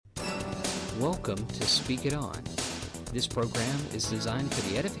Welcome to Speak It On. This program is designed for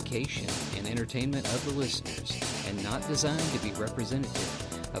the edification and entertainment of the listeners and not designed to be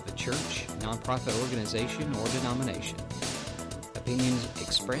representative of a church, nonprofit organization, or denomination. Opinions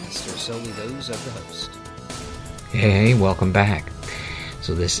expressed are solely those of the host. Hey, welcome back.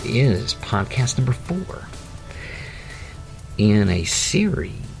 So this is podcast number 4 in a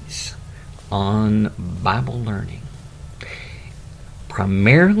series on Bible learning.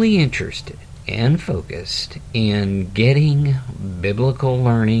 Primarily interested and focused in getting biblical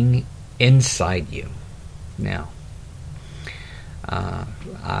learning inside you. Now,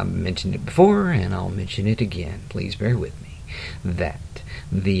 I mentioned it before and I'll mention it again. Please bear with me. That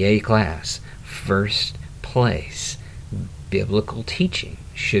the A-class, first place biblical teaching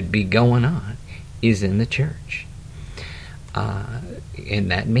should be going on is in the church. And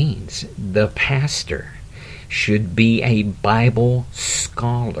that means the pastor should be a Bible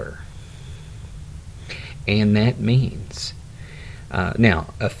scholar. And that means,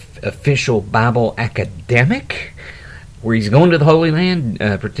 official Bible academic, where he's going to the Holy Land,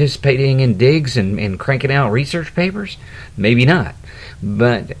 participating in digs and cranking out research papers? Maybe not.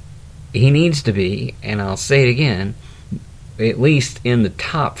 But he needs to be, and I'll say it again, at least in the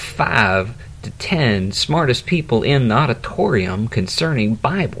top 5 to 10 smartest people in the auditorium concerning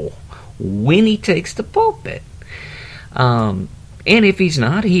Bible when he takes the pulpit. And if he's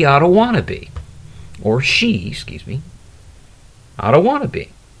not, he ought to want to be. Or she, ought to want to be.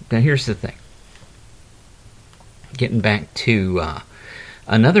 Now here's the thing. Getting back to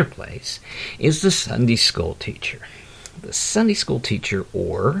another place is the Sunday school teacher. The Sunday school teacher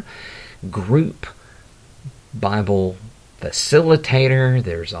or group Bible facilitator.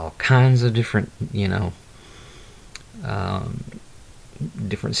 There's all kinds of different,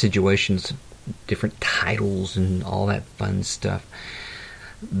 different situations, different titles and all that fun stuff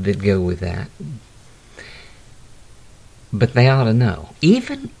that go with that. But they ought to know,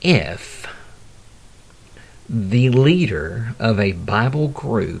 even if the leader of a Bible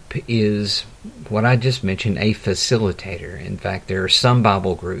group is what I just mentioned, a facilitator. In fact, there are some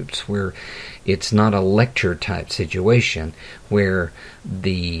Bible groups where it's not a lecture type situation, where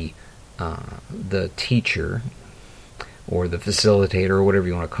the teacher or the facilitator or whatever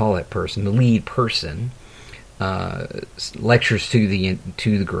you want to call that person, the lead person, lectures to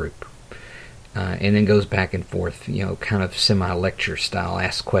the group. And then goes back and forth, kind of semi-lecture style,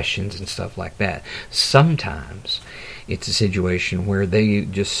 ask questions and stuff like that. Sometimes it's a situation where they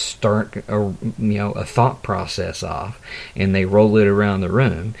just start a thought process off, and they roll it around the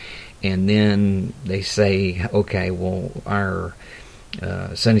room, and then they say, okay, well, our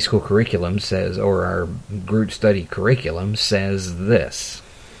Sunday school curriculum says, or our group study curriculum says this.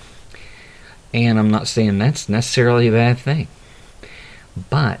 And I'm not saying that's necessarily a bad thing,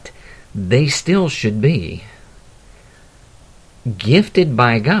 but they still should be gifted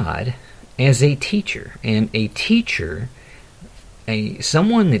by God as a teacher. And a teacher,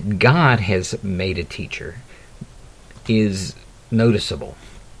 someone that God has made a teacher, is noticeable.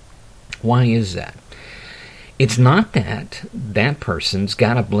 Why is that? It's not that that person's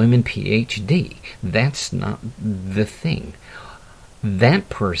got a bloomin' PhD. That's not the thing. That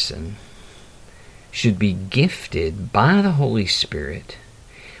person should be gifted by the Holy Spirit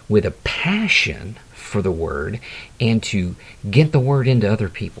with a passion for the Word and to get the Word into other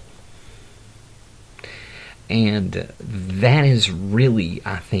people. And that is really,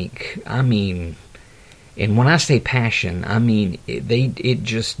 and when I say passion, it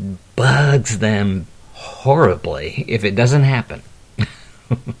just bugs them horribly if it doesn't happen.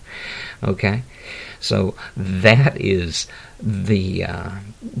 Okay? So that is the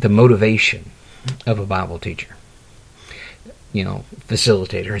motivation of a Bible teacher.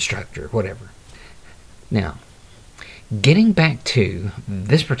 Facilitator, instructor, whatever. Now, getting back to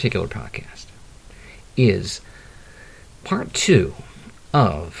this particular podcast is part 2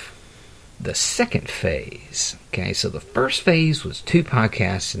 of the second phase. Okay, so the first phase was 2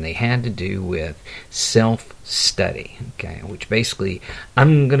 podcasts, and they had to do with self-study. Okay, which basically,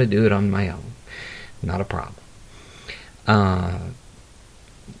 I'm going to do it on my own. Not a problem.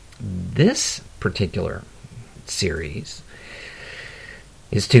 This particular series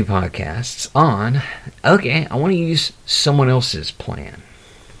is 2 podcasts on, okay, I want to use someone else's plan.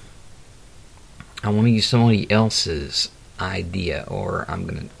 I want to use somebody else's idea, or I'm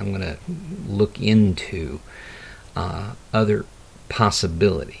gonna look into other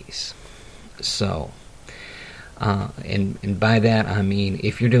possibilities. So, And by that I mean,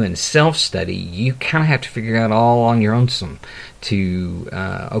 if you're doing self-study, you kind of have to figure out all on your own to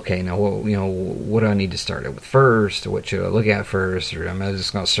okay, now what do I need to start with first, or what should I look at first, or am I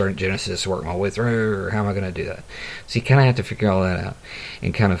just going to start in Genesis, work my way through, or how am I going to do that? So you kind of have to figure all that out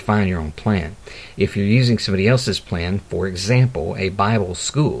and kind of find your own plan. If you're using somebody else's plan, for example, a Bible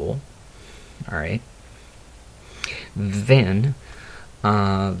school, all right, then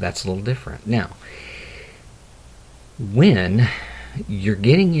that's a little different. Now, when you're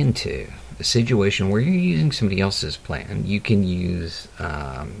getting into a situation where you're using somebody else's plan, you can use,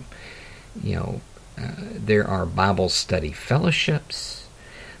 there are Bible study fellowships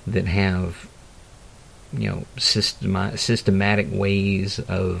that have, systematic ways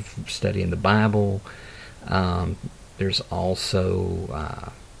of studying the Bible. There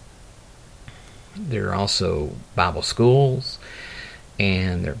are also Bible schools,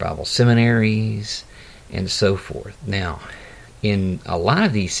 and there are Bible seminaries, and so forth. Now, in a lot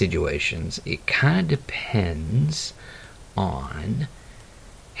of these situations, it kind of depends on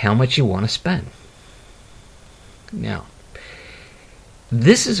how much you want to spend. Now,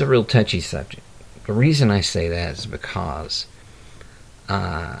 this is a real touchy subject. The reason I say that is because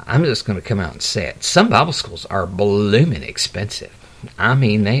I'm just going to come out and say it. Some Bible schools are blooming expensive. I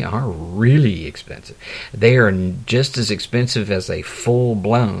mean, they are really expensive. They are just as expensive as a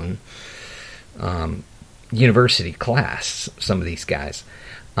full-blown university class, some of these guys.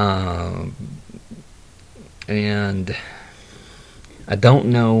 And I don't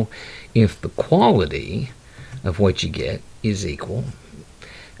know if the quality of what you get is equal.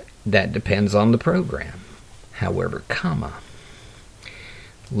 That depends on the program. However,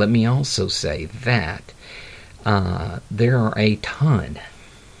 let me also say that there are a ton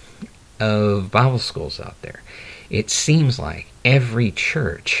of Bible schools out there. It seems like every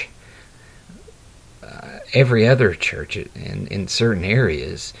church, every other church in certain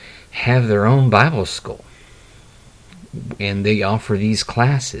areas, have their own Bible school. And they offer these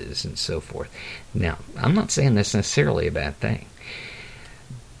classes and so forth. Now, I'm not saying that's necessarily a bad thing.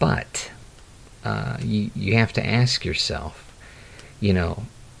 But you have to ask yourself,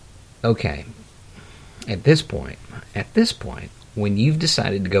 okay, at this point, when you've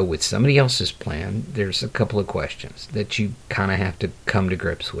decided to go with somebody else's plan, there's a couple of questions that you kind of have to come to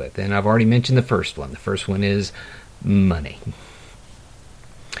grips with. And I've already mentioned the first one. The first one is money.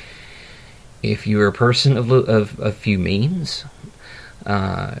 If you're a person of few means,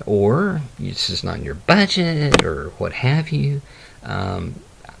 or it's just not in your budget, or what have you,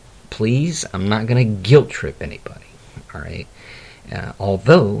 please, I'm not going to guilt trip anybody, all right?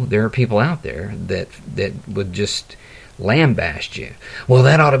 Although there are people out there that would just lambaste you. Well,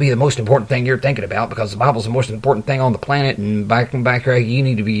 that ought to be the most important thing you're thinking about, because the Bible's the most important thing on the planet, and back you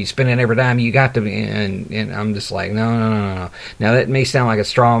need to be spending every dime you got to be. And I'm just like, no. Now, that may sound like a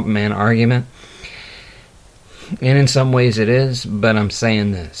straw man argument, and in some ways it is, but I'm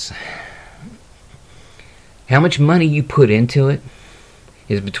saying this. How much money you put into it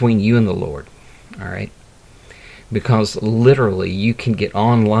is between you and the Lord, all right? Because literally you can get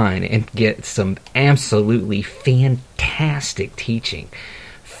online and get some absolutely fantastic teaching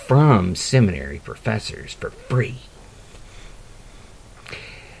from seminary professors for free.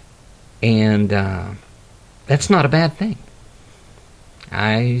 And that's not a bad thing.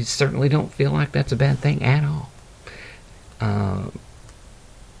 I certainly don't feel like that's a bad thing at all.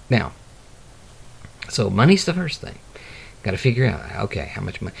 Now, so money's the first thing. Got to figure out, okay, how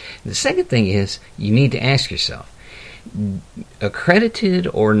much money. The second thing is, you need to ask yourself, accredited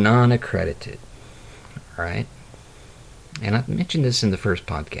or non-accredited? All right? And I mentioned this in the first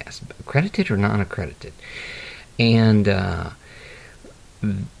podcast. Accredited or non-accredited? And a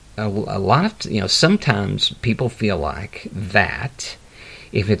lot of, sometimes people feel like that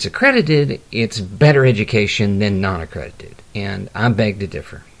if it's accredited, it's better education than non-accredited. And I beg to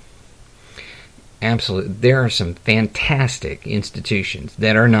differ. Absolutely. There are some fantastic institutions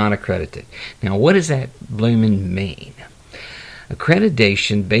that are not accredited. Now, what does that bloomin' mean?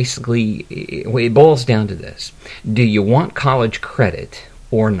 Accreditation, basically, it boils down to this. Do you want college credit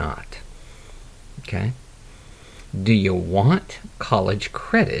or not? Okay? Do you want college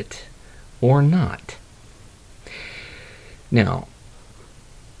credit or not? Now,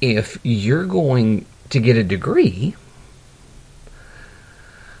 if you're going to get a degree,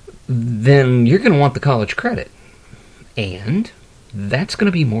 then you're going to want the college credit. And that's going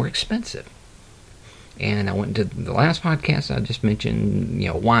to be more expensive. And I went into the last podcast, I just mentioned,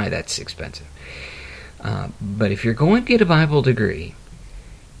 why that's expensive. But if you're going to get a Bible degree,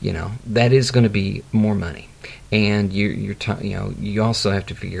 that is going to be more money. And you also have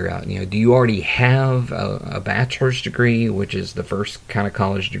to figure out, do you already have a bachelor's degree, which is the first kind of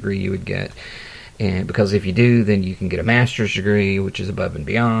college degree you would get? And because if you do, then you can get a master's degree, which is above and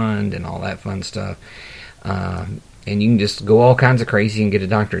beyond, and all that fun stuff. And you can just go all kinds of crazy and get a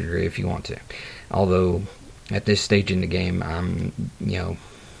doctorate degree if you want to. Although at this stage in the game, I'm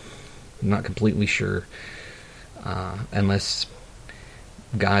not completely sure, unless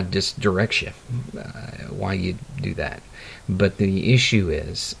God just directs you why you do that. But the issue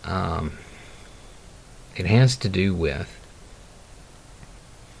is, it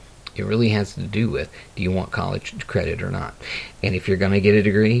really has to do with, do you want college credit or not? And if you're going to get a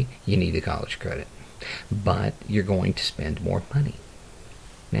degree, you need the college credit. But you're going to spend more money.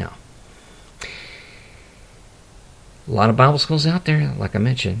 Now, a lot of Bible schools out there, like I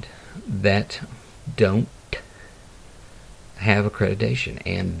mentioned, that don't have accreditation,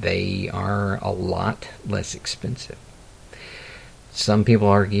 and they are a lot less expensive. Some people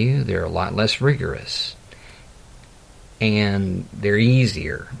argue they're a lot less rigorous, and they're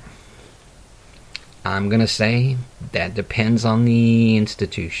easier. I'm going to say that depends on the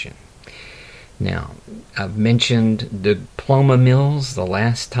institution. Now, I've mentioned diploma mills the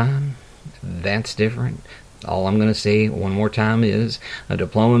last time. That's different. All I'm going to say one more time is a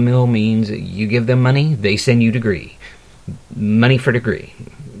diploma mill means you give them money, they send you degree. Money for degree.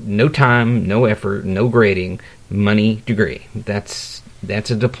 No time, no effort, no grading, money, degree. That's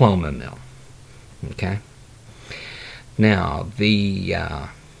a diploma mill. Okay? Now,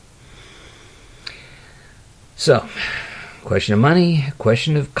 so, question of money,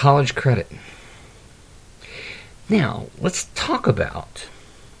 question of college credit. Now, let's talk about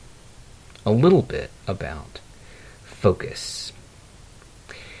a little bit about focus.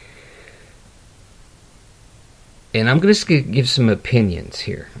 And I'm going to give some opinions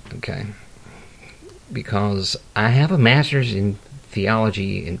here, okay? Because I have a master's in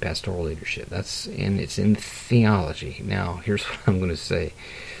theology and pastoral leadership. And it's in theology. Now, here's what I'm going to say.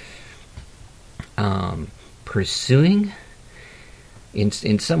 Pursuing,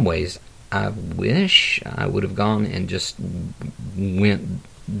 in some ways, I wish I would have gone and just went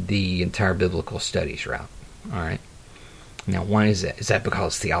the entire biblical studies route. All right. Now, why is that? Is that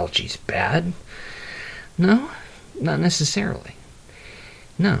because theology's bad? No, not necessarily.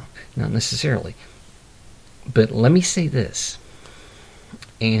 No, not necessarily. But let me say this,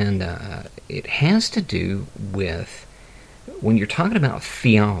 and it has to do with, when you're talking about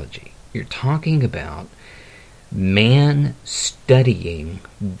theology, you're talking about man studying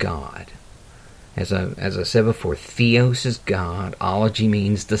God. As I said before, theos is God, ology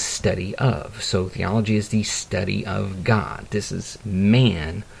means the study of. So theology is the study of God. This is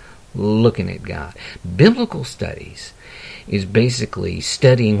man looking at God. Biblical studies is basically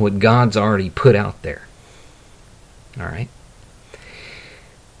studying what God's already put out there. All right?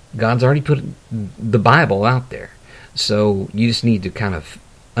 God's already put the Bible out there. So you just need to kind of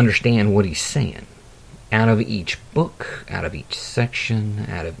understand what he's saying. Out of each book, out of each section,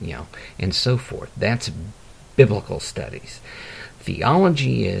 and so forth. That's biblical studies.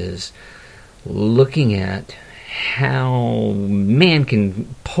 Theology is looking at how man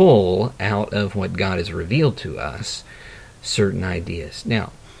can pull out of what God has revealed to us certain ideas.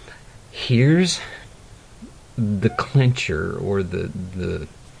 Now, here's the clincher, or the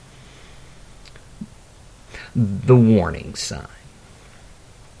warning sign.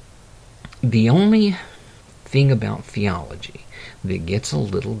 The only thing about theology that gets a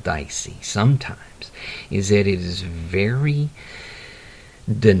little dicey sometimes is that it is very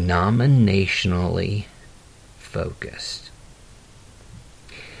denominationally focused.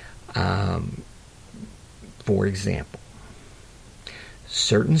 For example,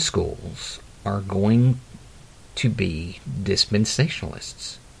 certain schools are going to be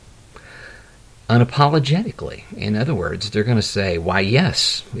dispensationalists. Unapologetically. In other words, they're going to say, why,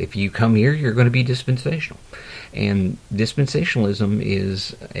 yes, if you come here, you're going to be dispensational. And dispensationalism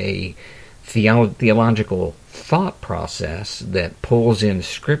is a theological thought process that pulls in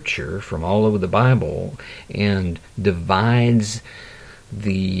scripture from all over the Bible and divides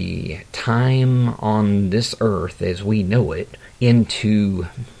the time on this earth as we know it into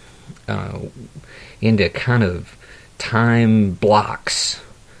kind of time blocks.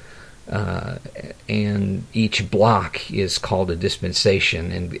 And each block is called a dispensation,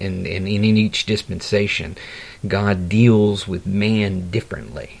 and in each dispensation, God deals with man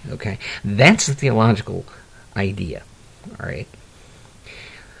differently. Okay, that's the theological idea. All right,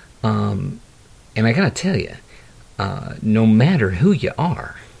 and I gotta tell you, no matter who you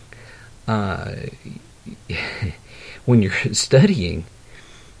are, when you're studying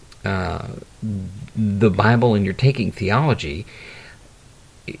the Bible and you're taking theology,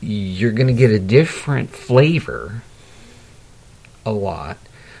 you're going to get a different flavor a lot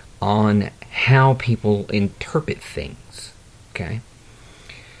on how people interpret things. Okay?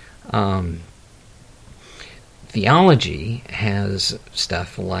 Theology has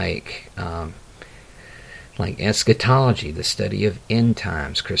stuff like eschatology, the study of end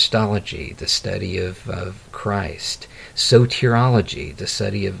times, Christology, the study of Christ, soteriology, the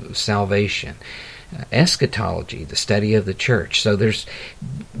study of salvation, eschatology, the study of the church. So there's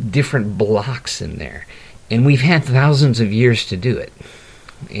different blocks in there. And we've had thousands of years to do it.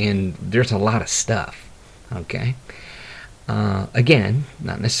 And there's a lot of stuff. Okay? Again,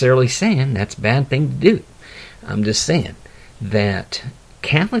 not necessarily saying that's a bad thing to do. I'm just saying that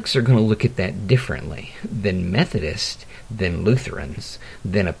Catholics are going to look at that differently than Methodists, than Lutherans,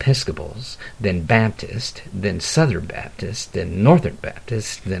 than Episcopals, than Baptists, than Southern Baptists, than Northern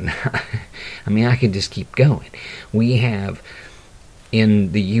Baptists, than... I mean, I could just keep going. We have,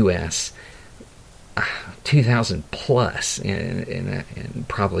 in the U.S., 2,000 plus, and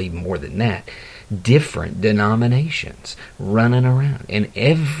probably more than that, different denominations running around. And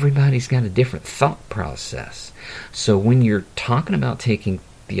everybody's got a different thought process. So when you're talking about taking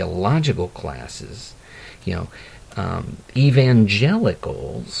theological classes,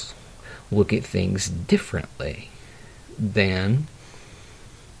 evangelicals look at things differently than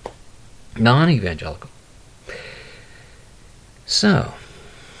non-evangelical. So,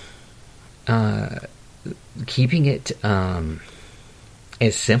 keeping it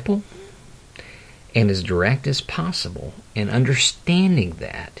as simple and as direct as possible, and understanding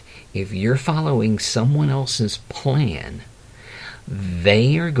that if you're following someone else's plan,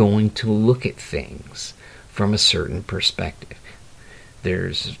 they are going to look at things from a certain perspective.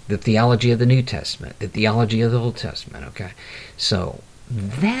 There's the theology of the New Testament, the theology of the Old Testament, okay? So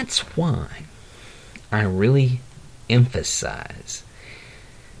that's why I really emphasize,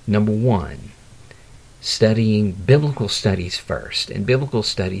 number one, studying biblical studies first. And biblical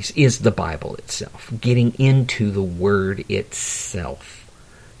studies is the Bible itself. Getting into the Word itself.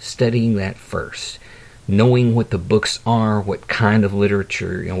 Studying that first. Knowing what the books are, what kind of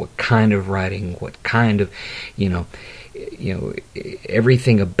literature, what kind of writing, what kind of,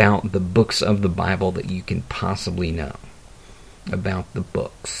 everything about the books of the Bible that you can possibly know about the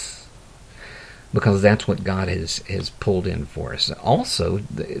books. Because that's what God has pulled in for us. Also,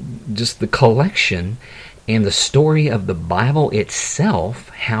 just the collection and the story of the Bible itself,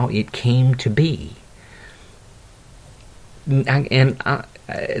 how it came to be.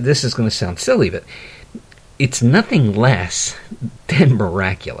 This is going to sound silly, but it's nothing less than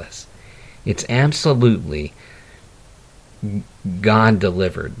miraculous. It's absolutely God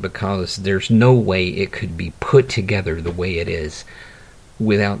delivered, because there's no way it could be put together the way it is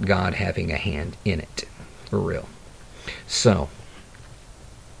without God having a hand in it, for real. So,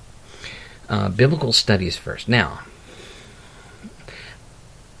 biblical studies first. Now,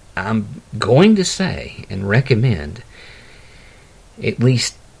 I'm going to say and recommend at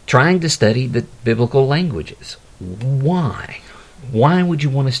least trying to study the biblical languages. Why? Why would you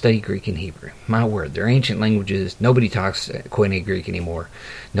want to study Greek and Hebrew? My word, they're ancient languages. Nobody talks Koine Greek anymore.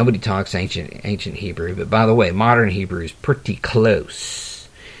 Nobody talks ancient Hebrew. But by the way, modern Hebrew is pretty close.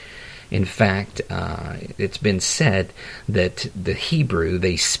 In fact, it's been said that the Hebrew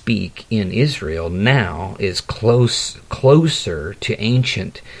they speak in Israel now is closer to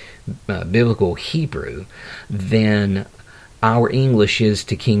ancient biblical Hebrew than our English is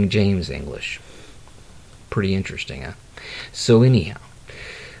to King James English. Pretty interesting, huh? So anyhow,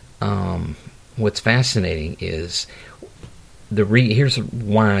 what's fascinating is here's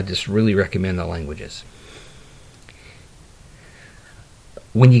why I just really recommend the languages.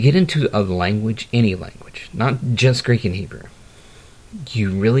 When you get into a language, any language, not just Greek and Hebrew,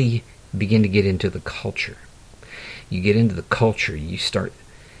 you really begin to get into the culture. You get into the culture, you start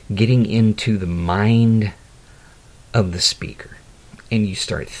getting into the mind of the speaker, and you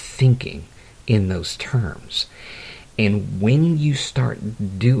start thinking in those terms. And when you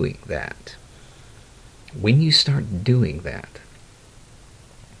start doing that,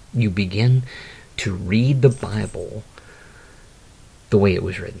 you begin to read the Bible the way it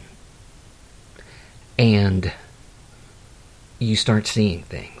was written. And you start seeing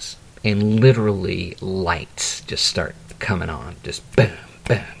things. And literally lights just start coming on. Just boom,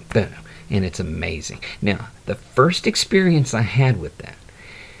 boom, boom. And it's amazing. Now, the first experience I had with that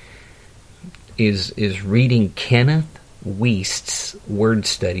is reading Kenneth Wuest's Word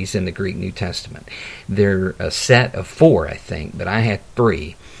Studies in the Greek New Testament. They're a set of 4, I think, but I had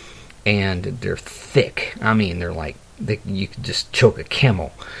 3. And they're thick. I mean, they're like you could just choke a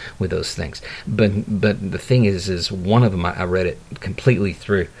camel with those things. But the thing is one of them I read it completely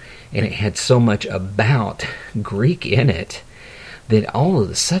through, and it had so much about Greek in it that all of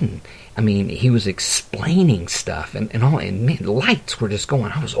a sudden, I mean, he was explaining stuff and all, and man, the lights were just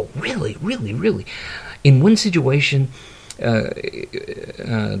going. I was really, really, really. In one situation,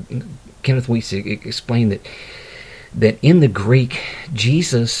 Kenneth Weiss explained that in the Greek,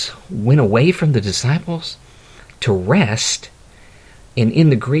 Jesus went away from the disciples to rest, and in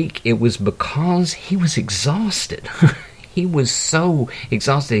the Greek, it was because he was exhausted. He was so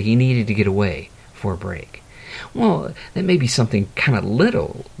exhausted he needed to get away for a break. Well, that may be something kind of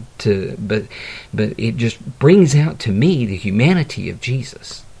little, but it just brings out to me the humanity of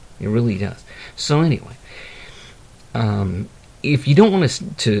Jesus. It really does. So anyway, if you don't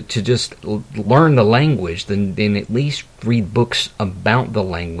want to just learn the language, then at least read books about the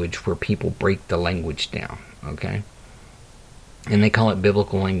language where people break the language down, okay? And they call it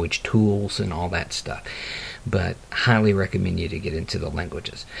biblical language tools and all that stuff. But highly recommend you to get into the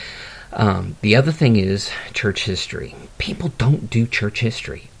languages. The other thing is church history. People don't do church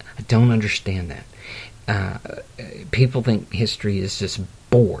history. I don't understand that. People think history is just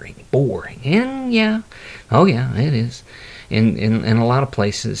boring. And yeah, it is. In a lot of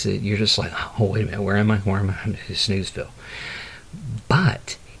places, you're just like, oh, wait a minute, where am I? Snoozeville.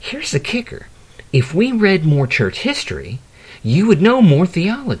 But here's the kicker. If we read more church history, you would know more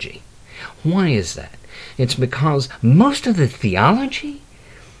theology. Why is that? It's because most of the theology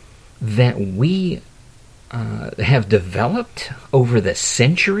that we have developed over the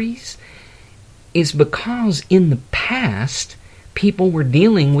centuries is because in the past, people were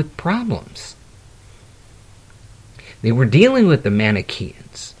dealing with problems. They were dealing with the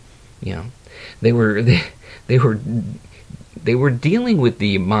Manichaeans, you know. They were dealing with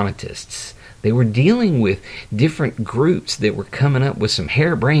the Monetists. They were dealing with different groups that were coming up with some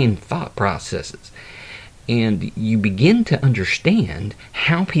harebrained thought processes. And you begin to understand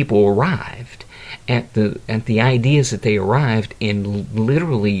how people arrived at the ideas that they arrived, and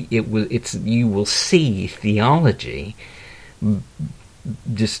literally you will see theology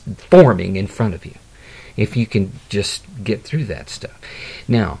just forming in front of you if you can just get through that stuff.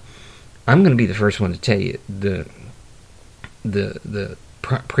 Now, I'm going to be the first one to tell you the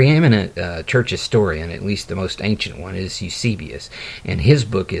preeminent church historian, at least the most ancient one, is Eusebius, and his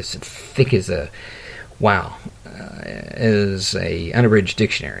book is thick as a unabridged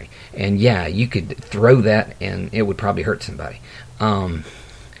dictionary. And yeah, you could throw that and it would probably hurt somebody.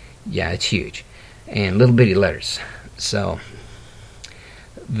 Yeah, it's huge, and little bitty letters. So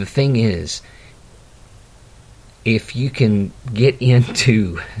the thing is, if you can get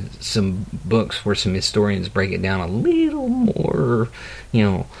into some books where some historians break it down a little more,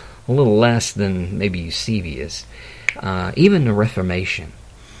 a little less than maybe Eusebius, even the Reformation,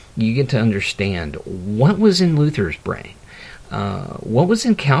 you get to understand what was in Luther's brain, what was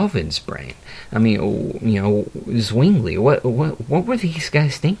in Calvin's brain. I mean, Zwingli, what were these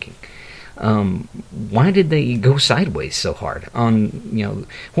guys thinking? Why did they go sideways so hard on,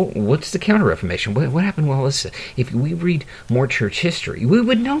 what's the Counter-Reformation? What happened with all this? If we read more church history, we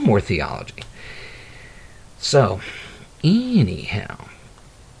would know more theology. So, anyhow,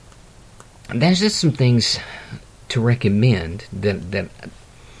 there's just some things to recommend that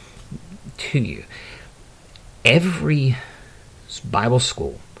to you. Every Bible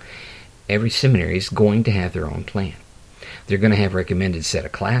school, every seminary is going to have their own plan. They're going to have a recommended set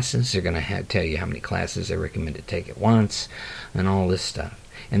of classes. They're going to tell you how many classes they recommend to take at once and all this stuff.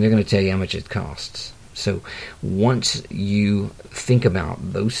 And they're going to tell you how much it costs. So once you think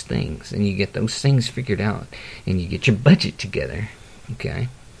about those things and you get those things figured out and you get your budget together, okay,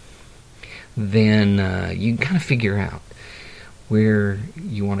 then you can kind of figure out where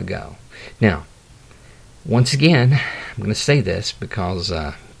you want to go. Now, once again, I'm going to say this because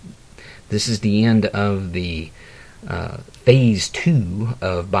this is the end of the phase 2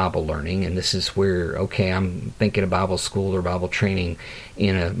 of Bible learning, and this is where, okay, I'm thinking of Bible school or Bible training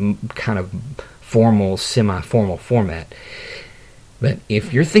in a kind of formal, semi-formal format. But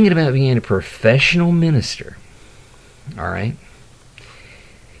if you're thinking about being a professional minister, all right,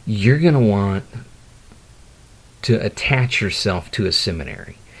 you're going to want to attach yourself to a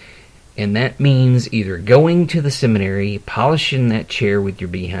seminary. And that means either going to the seminary, polishing that chair with your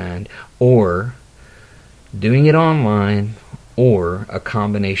behind, or doing it online, or a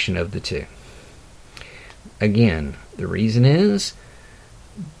combination of the two. Again, the reason is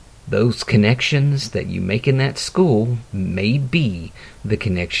those connections that you make in that school may be the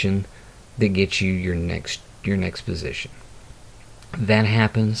connection that gets you your next position. That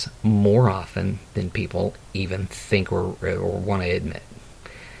happens more often than people even think or want to admit.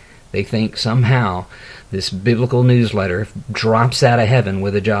 They think somehow this biblical newsletter drops out of heaven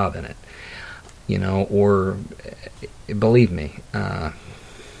with a job in it. Or believe me, can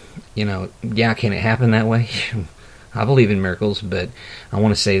it happen that way? I believe in miracles, but I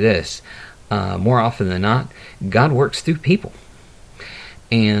want to say this. More often than not, God works through people.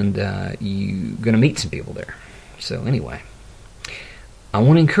 And you're going to meet some people there. So anyway, I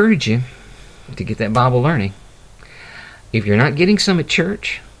want to encourage you to get that Bible learning. If you're not getting some at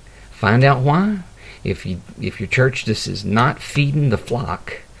church, find out why. If your church just is not feeding the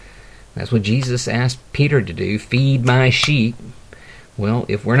flock, that's what Jesus asked Peter to do, feed my sheep. Well,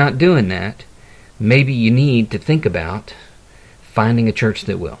 if we're not doing that, maybe you need to think about finding a church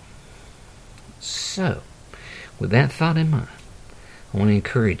that will. So, with that thought in mind, I want to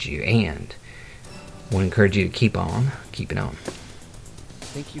encourage you, and I want to encourage you to keep it on.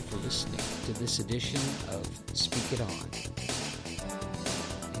 Thank you for listening to this edition of Speak It On.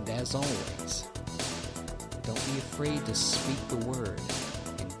 And as always, don't be afraid to speak the word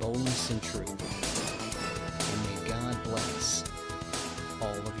in boldness and truth. And may God bless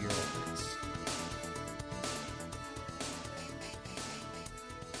all of your efforts.